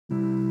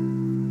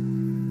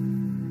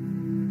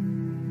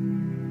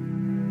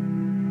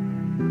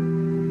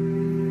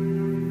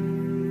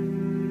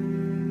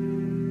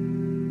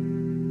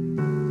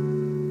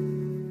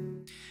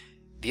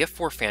The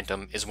F-4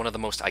 Phantom is one of the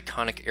most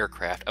iconic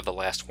aircraft of the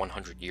last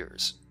 100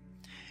 years.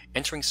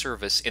 Entering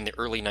service in the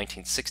early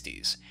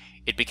 1960s,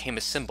 it became a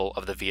symbol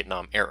of the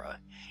Vietnam era,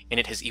 and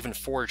it has even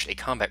forged a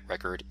combat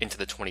record into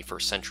the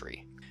 21st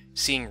century,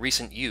 seeing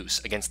recent use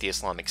against the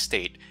Islamic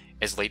State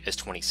as late as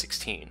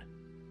 2016.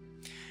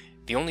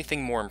 The only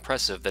thing more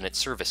impressive than its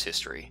service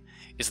history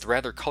is the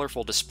rather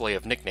colorful display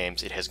of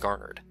nicknames it has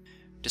garnered.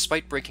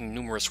 Despite breaking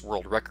numerous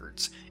world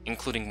records,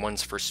 including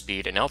ones for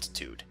speed and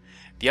altitude,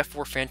 the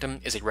F-4 Phantom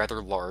is a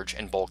rather large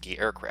and bulky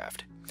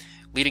aircraft,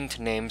 leading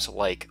to names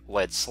like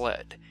Lead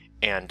Sled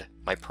and,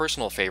 my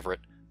personal favorite,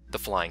 the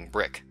Flying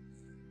Brick.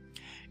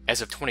 As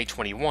of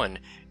 2021,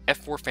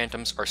 F-4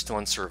 Phantoms are still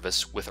in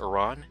service with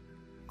Iran,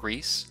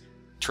 Greece,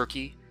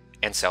 Turkey,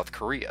 and South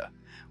Korea,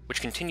 which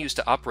continues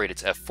to operate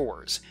its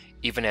F-4s,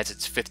 even as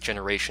its 5th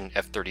generation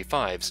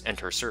F-35s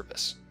enter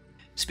service.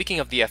 Speaking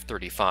of the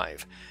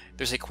F-35,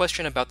 there's a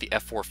question about the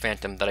F-4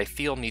 Phantom that I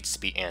feel needs to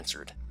be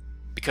answered,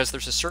 because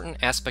there's a certain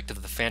aspect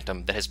of the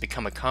Phantom that has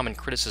become a common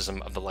criticism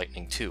of the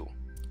Lightning II.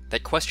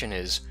 That question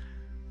is,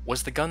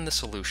 was the gun the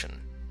solution?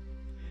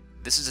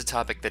 This is a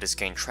topic that has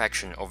gained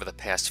traction over the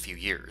past few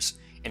years,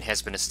 and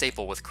has been a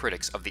staple with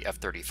critics of the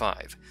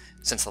F-35,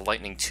 since the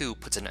Lightning II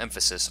puts an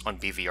emphasis on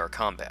BVR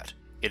combat.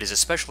 It is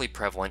especially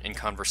prevalent in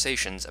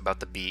conversations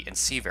about the B and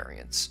C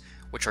variants,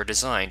 which are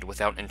designed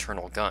without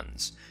internal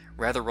guns,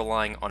 rather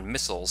relying on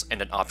missiles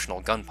and an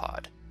optional gun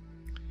pod.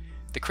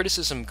 The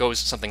criticism goes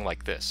something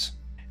like this.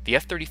 The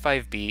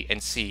F-35B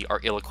and C are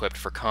ill-equipped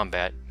for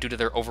combat due to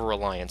their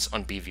over-reliance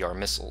on BVR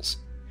missiles.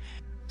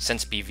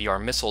 Since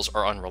BVR missiles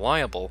are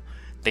unreliable,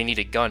 they need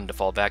a gun to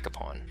fall back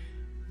upon.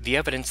 The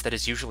evidence that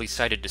is usually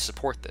cited to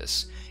support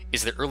this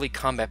is the early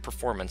combat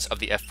performance of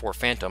the F-4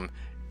 Phantom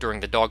during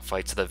the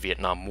dogfights of the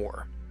Vietnam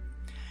War.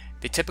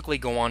 They typically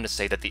go on to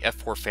say that the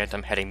F-4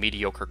 Phantom had a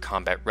mediocre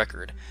combat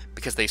record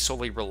because they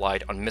solely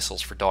relied on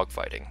missiles for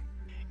dogfighting.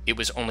 It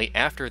was only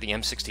after the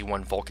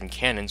M61 Vulcan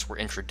cannons were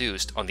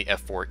introduced on the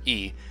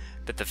F-4E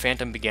that the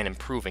Phantom began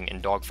improving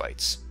in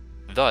dogfights.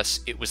 Thus,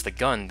 it was the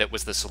gun that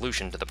was the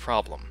solution to the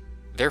problem.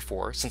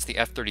 Therefore, since the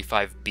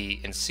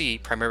F-35B and C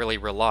primarily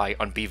rely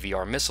on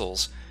BVR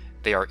missiles,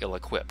 they are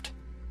ill-equipped.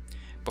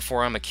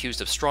 Before I'm accused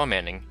of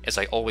strawmanning, as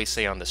I always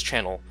say on this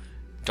channel,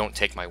 don't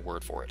take my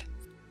word for it.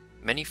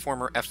 Many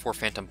former F-4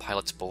 Phantom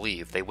pilots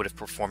believe they would have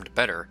performed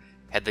better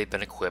had they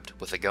been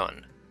equipped with a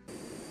gun.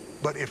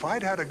 But if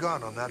I'd had a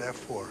gun on that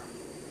F-4,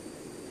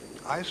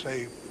 I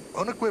say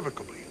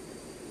unequivocally,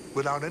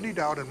 without any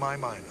doubt in my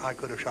mind, I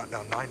could have shot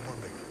down 9 more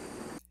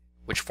MiGs.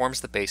 Which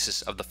forms the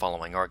basis of the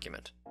following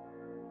argument.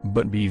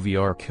 But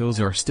BVR kills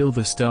are still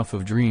the stuff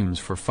of dreams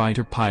for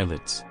fighter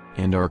pilots,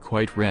 and are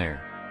quite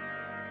rare.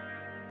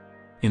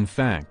 In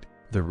fact,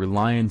 the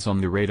reliance on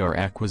the radar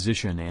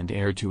acquisition and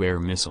air-to-air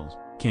missiles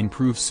can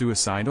prove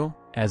suicidal,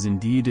 as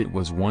indeed it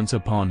was once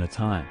upon a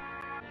time.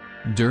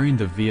 During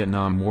the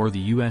Vietnam War,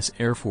 the U.S.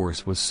 Air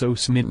Force was so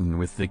smitten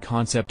with the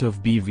concept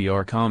of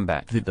BVR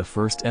combat that the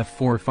first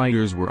F-4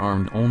 fighters were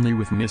armed only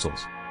with missiles.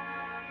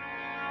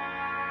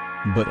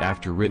 But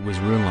after it was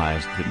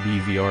realized that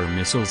BVR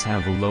missiles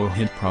have a low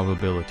hit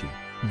probability,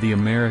 the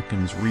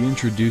Americans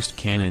reintroduced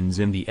cannons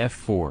in the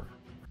F-4.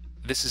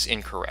 This is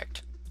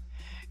incorrect.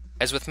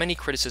 As with many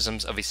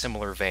criticisms of a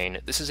similar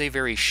vein, this is a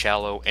very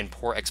shallow and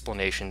poor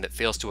explanation that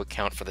fails to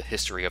account for the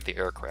history of the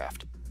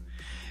aircraft.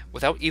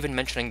 Without even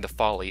mentioning the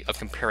folly of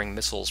comparing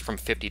missiles from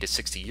 50 to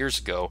 60 years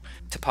ago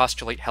to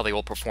postulate how they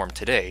will perform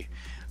today,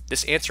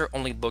 this answer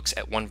only looks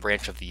at one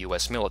branch of the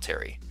U.S.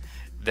 military,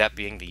 that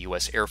being the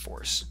U.S. Air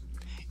Force.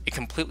 It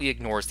completely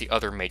ignores the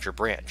other major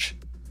branch,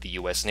 the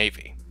U.S.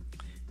 Navy.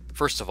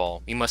 First of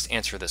all, we must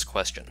answer this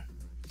question.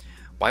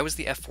 Why was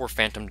the F-4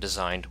 Phantom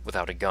designed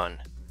without a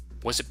gun?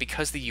 Was it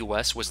because the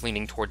US was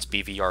leaning towards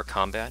BVR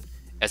combat,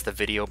 as the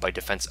video by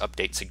Defense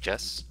Update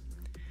suggests?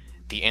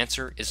 The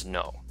answer is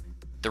no.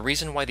 The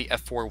reason why the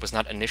F-4 was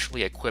not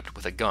initially equipped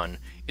with a gun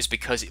is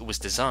because it was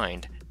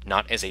designed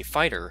not as a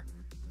fighter,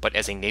 but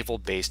as a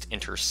naval-based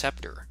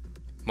interceptor.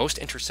 Most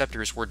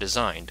interceptors were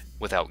designed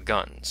without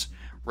guns,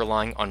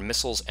 relying on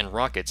missiles and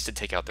rockets to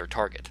take out their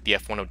target. The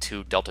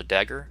F-102 Delta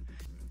Dagger,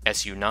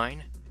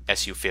 Su-9,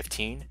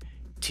 Su-15,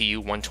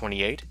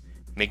 Tu-128,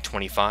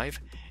 MiG-25,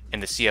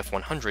 and the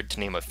CF-100, to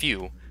name a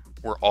few,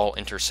 were all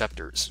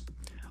interceptors,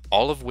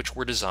 all of which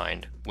were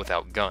designed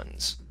without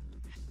guns.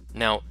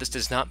 Now, this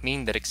does not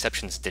mean that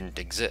exceptions didn't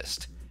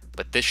exist,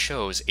 but this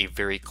shows a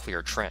very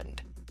clear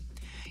trend.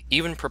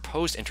 Even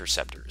proposed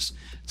interceptors,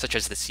 such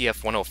as the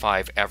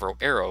CF-105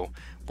 Avro Arrow,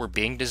 were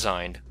being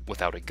designed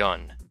without a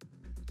gun.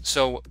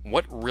 So,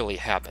 what really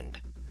happened?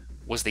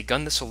 Was the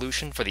gun the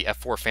solution for the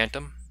F-4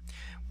 Phantom?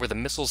 Were the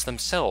missiles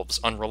themselves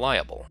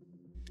unreliable?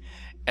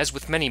 As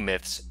with many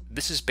myths,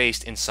 this is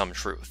based in some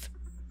truth.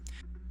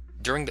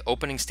 During the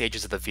opening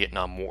stages of the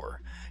Vietnam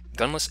War,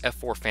 gunless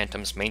F-4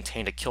 Phantoms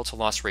maintained a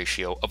kill-to-loss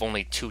ratio of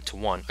only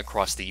 2-to-1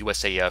 across the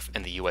USAF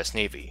and the US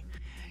Navy,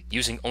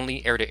 using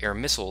only air-to-air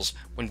missiles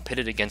when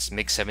pitted against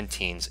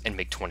MiG-17s and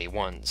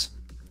MiG-21s.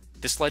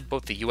 This led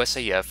both the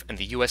USAF and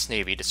the US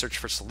Navy to search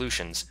for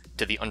solutions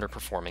to the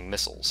underperforming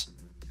missiles.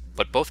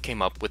 But both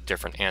came up with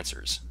different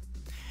answers.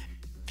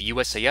 the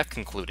USAF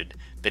concluded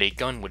that a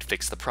gun would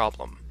fix the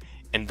problem,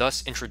 and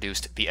thus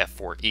introduced the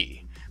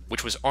F-4E,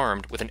 which was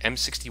armed with an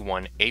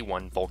M61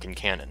 A1 Vulcan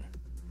cannon.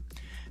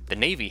 The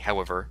Navy,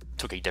 however,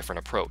 took a different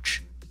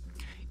approach.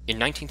 In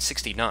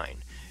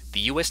 1969,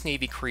 the US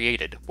Navy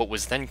created what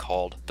was then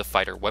called the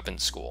Fighter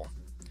Weapons School,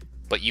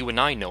 but you and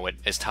I know it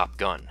as Top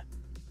Gun.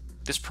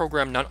 This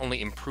program not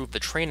only improved the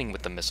training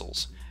with the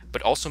missiles,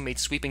 but also made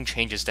sweeping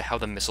changes to how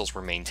the missiles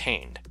were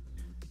maintained.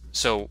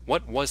 So,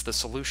 what was the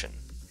solution?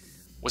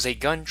 Was a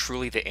gun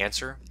truly the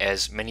answer,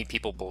 as many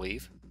people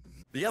believe?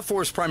 The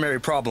F-4's primary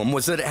problem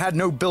was that it had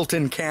no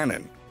built-in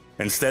cannon.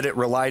 Instead, it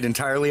relied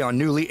entirely on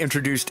newly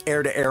introduced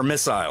air-to-air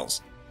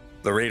missiles.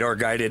 The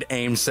radar-guided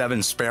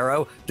AIM-7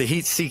 Sparrow, the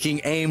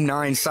heat-seeking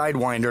AIM-9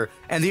 Sidewinder,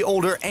 and the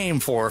older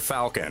AIM-4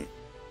 Falcon.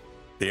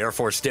 The Air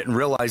Force didn't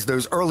realize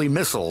those early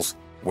missiles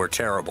were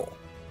terrible.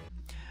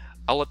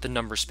 I'll let the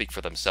numbers speak for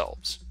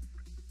themselves.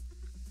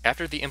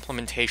 After the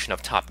implementation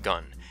of Top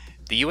Gun,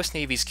 the US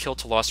Navy's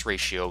kill-to-loss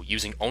ratio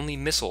using only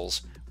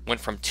missiles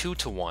went from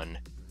 2-to-1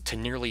 to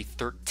nearly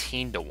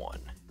 13-to-1.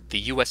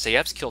 The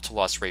USAF's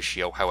kill-to-loss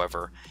ratio,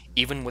 however,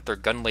 even with their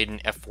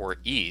gun-laden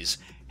F-4Es,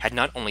 had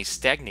not only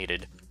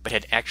stagnated, but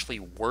had actually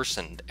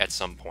worsened at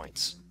some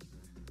points.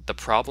 The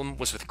problem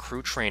was with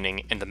crew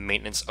training and the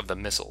maintenance of the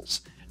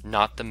missiles,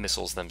 not the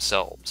missiles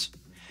themselves.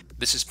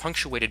 This is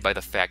punctuated by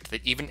the fact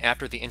that even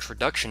after the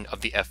introduction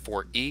of the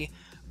F-4E,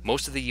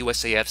 most of the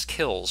USAF's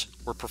kills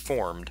were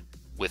performed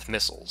with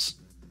missiles.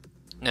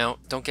 Now,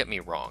 don't get me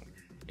wrong.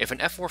 If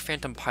an F-4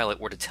 Phantom pilot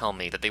were to tell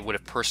me that they would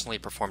have personally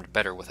performed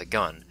better with a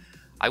gun,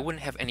 I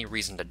wouldn't have any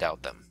reason to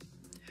doubt them.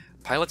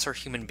 Pilots are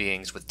human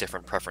beings with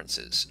different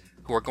preferences,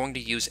 who are going to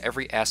use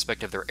every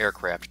aspect of their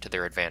aircraft to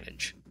their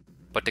advantage.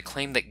 But to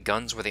claim that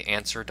guns were the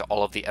answer to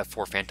all of the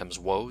F-4 Phantom's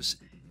woes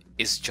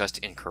is just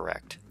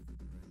incorrect.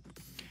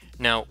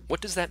 Now, what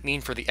does that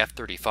mean for the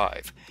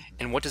F-35,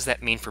 and what does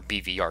that mean for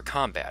BVR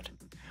combat?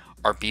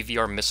 Are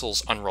BVR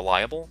missiles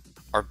unreliable?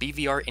 Are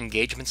BVR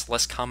engagements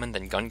less common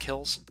than gun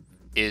kills?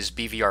 Is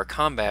BVR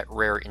combat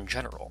rare in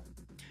general?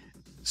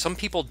 Some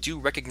people do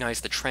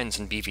recognize the trends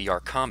in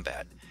BVR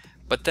combat,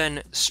 but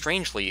then,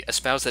 strangely,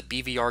 espouse that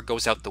BVR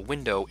goes out the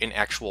window in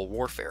actual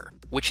warfare,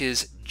 which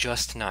is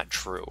just not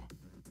true.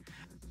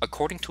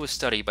 According to a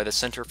study by the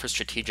Center for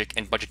Strategic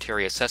and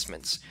Budgetary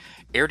Assessments,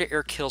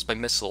 air-to-air kills by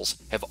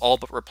missiles have all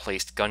but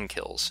replaced gun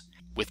kills,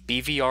 with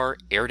BVR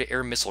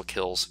air-to-air missile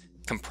kills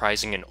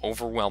comprising an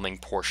overwhelming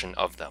portion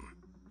of them.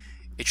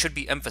 It should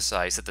be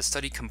emphasized that the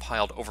study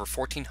compiled over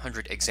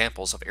 1,400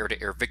 examples of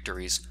air-to-air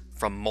victories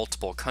from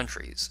multiple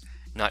countries,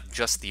 not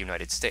just the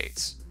United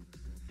States.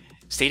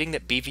 Stating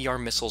that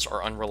BVR missiles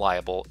are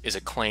unreliable is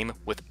a claim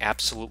with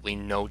absolutely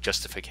no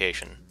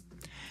justification,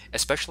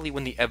 especially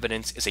when the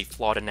evidence is a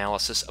flawed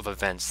analysis of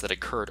events that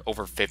occurred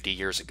over 50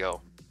 years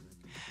ago.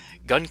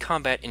 Gun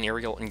combat in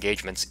aerial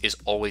engagements is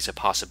always a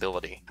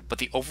possibility, but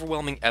the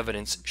overwhelming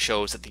evidence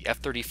shows that the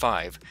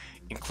F-35,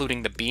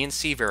 including the B and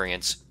C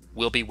variants,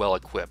 will be well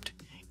equipped,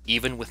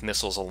 even with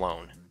missiles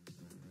alone.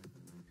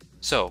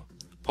 So,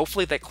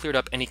 hopefully that cleared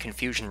up any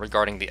confusion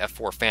regarding the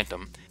F-4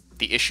 Phantom,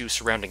 the issues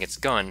surrounding its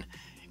gun,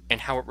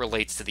 and how it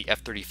relates to the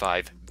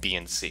F-35 B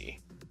and C.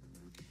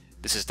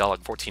 This is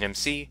Dalek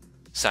 14MC,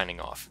 signing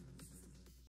off.